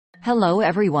Hello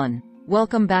everyone,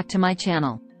 welcome back to my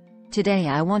channel. Today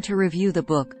I want to review the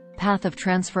book, Path of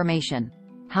Transformation,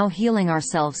 How Healing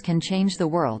Ourselves Can Change the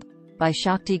World, by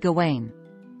Shakti Gawain.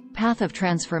 Path of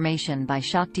Transformation by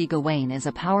Shakti Gawain is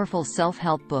a powerful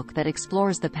self-help book that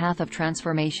explores the path of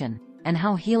transformation, and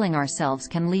how healing ourselves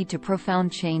can lead to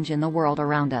profound change in the world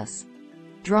around us.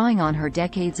 Drawing on her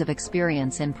decades of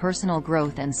experience in personal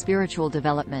growth and spiritual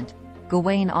development,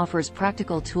 Gawain offers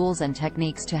practical tools and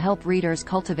techniques to help readers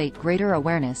cultivate greater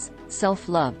awareness,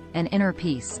 self-love, and inner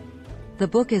peace. The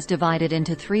book is divided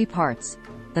into 3 parts: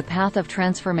 the path of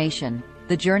transformation,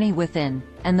 the journey within,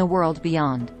 and the world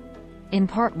beyond. In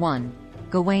Part 1,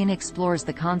 Gawain explores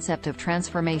the concept of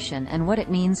transformation and what it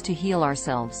means to heal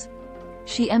ourselves.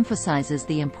 She emphasizes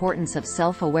the importance of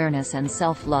self-awareness and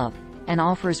self-love, and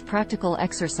offers practical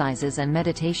exercises and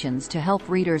meditations to help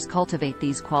readers cultivate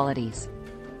these qualities.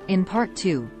 In Part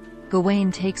 2,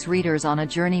 Gawain takes readers on a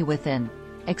journey within,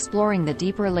 exploring the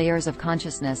deeper layers of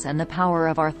consciousness and the power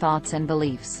of our thoughts and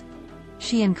beliefs.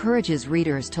 She encourages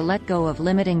readers to let go of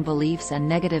limiting beliefs and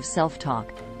negative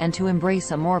self-talk, and to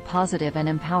embrace a more positive and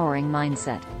empowering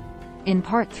mindset. In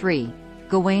Part 3,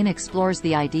 Gawain explores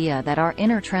the idea that our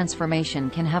inner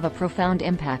transformation can have a profound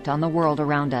impact on the world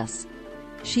around us.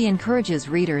 She encourages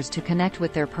readers to connect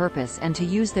with their purpose and to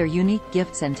use their unique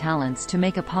gifts and talents to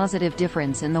make a positive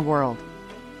difference in the world.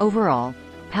 Overall,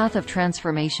 Path of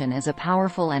Transformation is a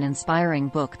powerful and inspiring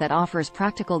book that offers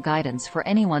practical guidance for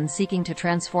anyone seeking to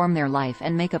transform their life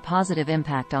and make a positive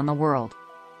impact on the world.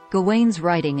 Gawain's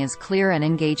writing is clear and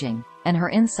engaging, and her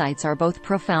insights are both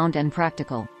profound and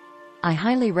practical. I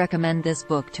highly recommend this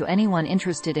book to anyone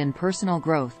interested in personal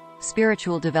growth,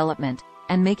 spiritual development,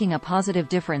 and making a positive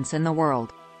difference in the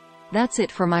world. That's it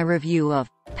for my review of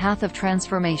Path of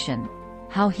Transformation,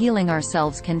 How Healing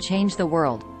Ourselves Can Change the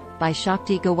World, by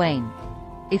Shakti Gawain.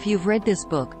 If you've read this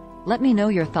book, let me know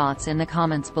your thoughts in the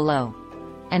comments below.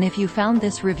 And if you found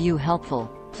this review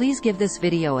helpful, please give this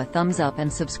video a thumbs up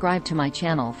and subscribe to my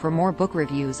channel for more book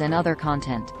reviews and other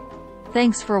content.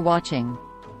 Thanks for watching.